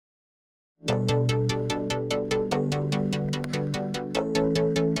You're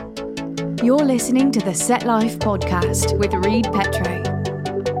listening to the Set Life podcast with Reed Petro,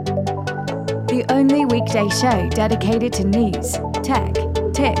 the only weekday show dedicated to news, tech,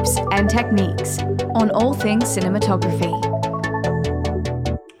 tips, and techniques on all things cinematography.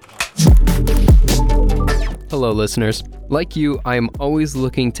 Hello, listeners. Like you, I am always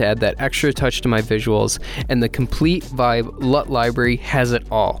looking to add that extra touch to my visuals, and the Complete Vibe LUT library has it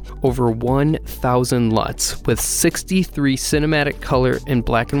all. Over 1,000 LUTs with 63 cinematic color and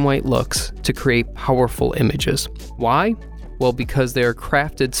black and white looks to create powerful images. Why? Well, because they are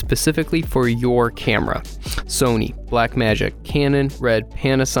crafted specifically for your camera. Sony, Blackmagic, Canon, Red,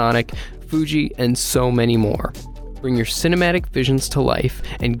 Panasonic, Fuji, and so many more. Bring your cinematic visions to life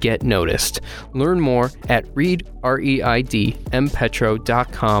and get noticed. Learn more at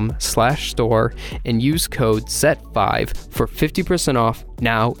reidmpetro.com/store and use code SET5 for 50% off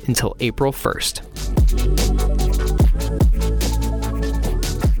now until April 1st.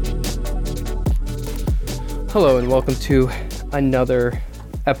 Hello and welcome to another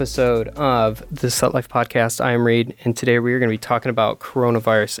episode of the Set Life podcast. I am Reed, and today we are going to be talking about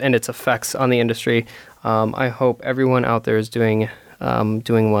coronavirus and its effects on the industry. I hope everyone out there is doing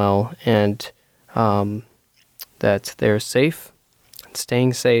well, and that they're safe,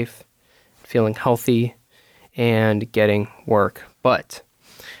 staying safe, feeling healthy, and getting work. But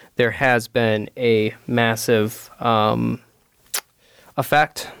there has been a massive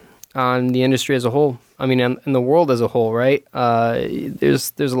effect on the industry as a whole. I mean, in the world as a whole, right?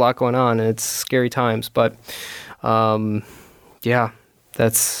 There's a lot going on, and it's scary times. But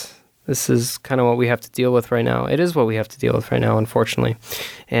this is kind of what we have to deal with right now. It is what we have to deal with right now, unfortunately.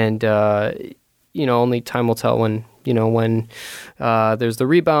 And only time will tell when there's the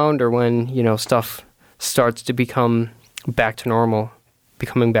rebound, or when stuff starts to becoming back to normal.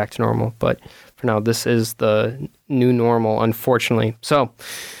 But for now, this is the new normal, unfortunately. So,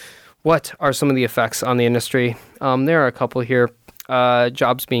 what are some of the effects on the industry? There are a couple here.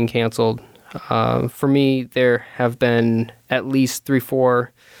 Jobs being canceled. For me, there have been at least 5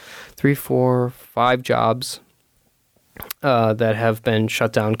 jobs that have been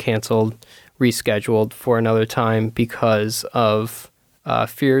shut down, canceled, rescheduled for another time because of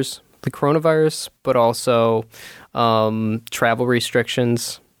fears of the coronavirus, but also travel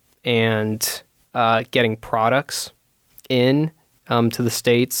restrictions and getting products in to the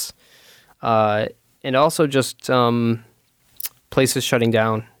States. And also just places shutting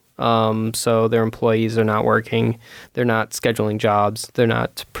down. So their employees are not working. They're not scheduling jobs. They're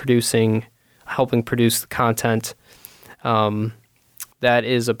not helping produce the content. That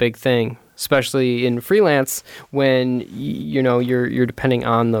is a big thing, especially in freelance when you're depending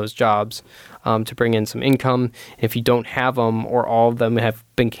on those jobs to bring in some income. If you don't have them, or all of them have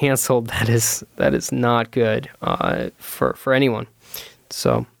been canceled, that is not good for anyone.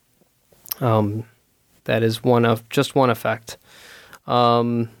 So that is one effect.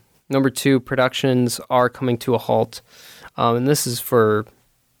 Number 2, productions are coming to a halt. And this is for,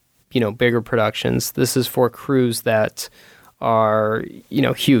 bigger productions. This is for crews that are,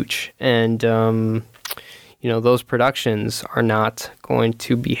 huge. And, those productions are not going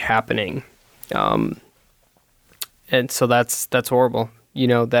to be happening. And so that's horrible.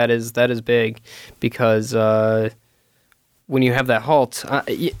 That is big, because when you have that halt,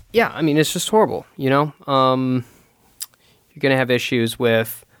 it's just horrible, You're going to have issues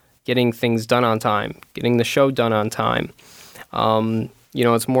with getting things done on time, getting the show done on time.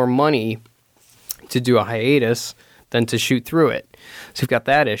 It's more money to do a hiatus than to shoot through it. So you've got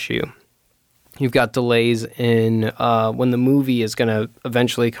that issue. You've got delays in when the movie is going to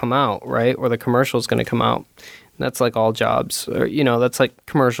eventually come out, right? Or the commercial is going to come out. And that's like all jobs. Or, that's like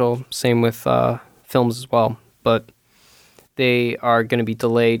commercial. Same with films as well. But they are going to be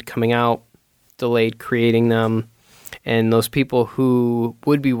delayed coming out, delayed creating them. And those people who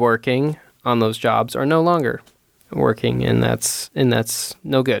would be working on those jobs are no longer working, and that's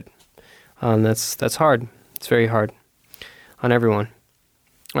no good. That's hard. It's very hard on everyone.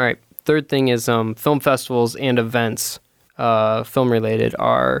 All right. Third thing is film festivals and events, film related,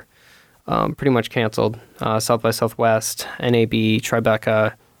 are pretty much canceled. South by Southwest, NAB,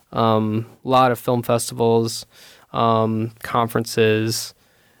 Tribeca, a lot of film festivals, conferences.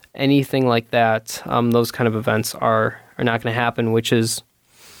 Anything like that, those kind of events are not going to happen, which is,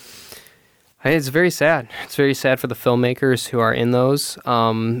 it's very sad. It's very sad for the filmmakers who are in those.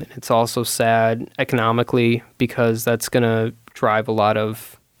 It's also sad economically, because that's going to drive a lot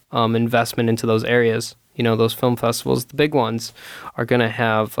of investment into those areas. Those film festivals, the big ones, are going to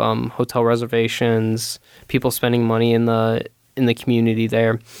have hotel reservations, people spending money in the in the community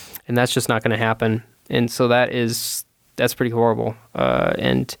there, and that's just not going to happen. And so that's pretty horrible.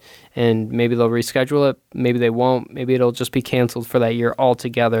 And maybe they'll reschedule it, maybe they won't, maybe it'll just be canceled for that year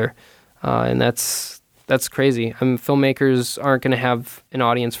altogether. And that's crazy. I mean, filmmakers aren't going to have an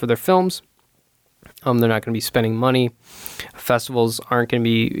audience for their films. They're not going to be spending money. Festivals aren't going to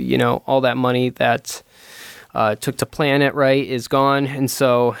be, all that money that took to plan it right is gone. And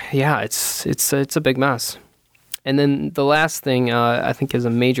so, yeah, it's a big mess. And then the last thing I think is a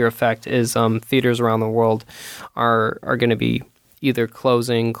major effect is theaters around the world are going to be either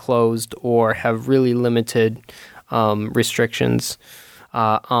closed, or have really limited restrictions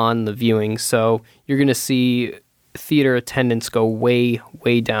on the viewing. So you're going to see theater attendance go way,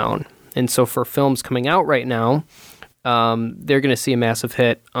 way down. And so for films coming out right now, they're going to see a massive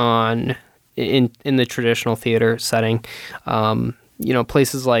hit in the traditional theater setting.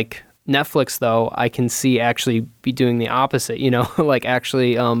 Places like Netflix, though, I can see actually be doing the opposite, like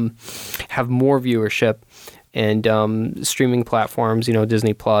actually have more viewership, and streaming platforms,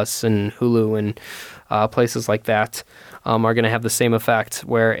 Disney Plus and Hulu and places like that are going to have the same effect,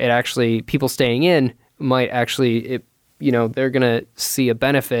 where it actually, people staying in might actually, they're going to see a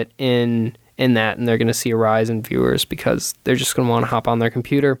benefit in that, and they're going to see a rise in viewers because they're just going to want to hop on their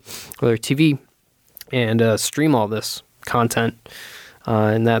computer or their TV and stream all this content.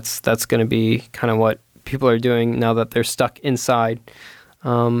 And that's going to be kind of what people are doing now that they're stuck inside.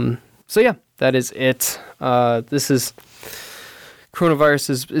 So yeah, that is it.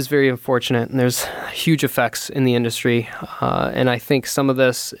 Coronavirus is very unfortunate, and there's huge effects in the industry. And I think some of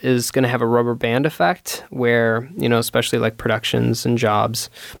this is going to have a rubber band effect where, especially like productions and jobs,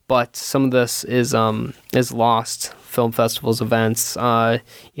 but some of this is lost. Film festivals, events,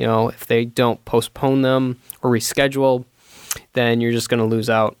 if they don't postpone them or reschedule, then you're just going to lose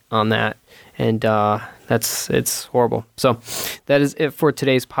out on that. And it's horrible. So that is it for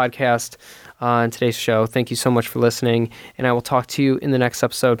today's podcast and today's show. Thank you so much for listening, and I will talk to you in the next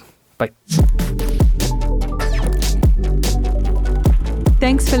episode. Bye.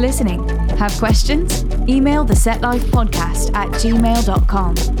 Thanks for listening. Have questions? Email the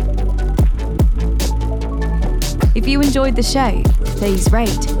setlifepodcast@gmail.com. If you enjoyed the show, please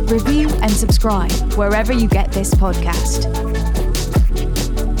rate, review, and subscribe wherever you get this podcast.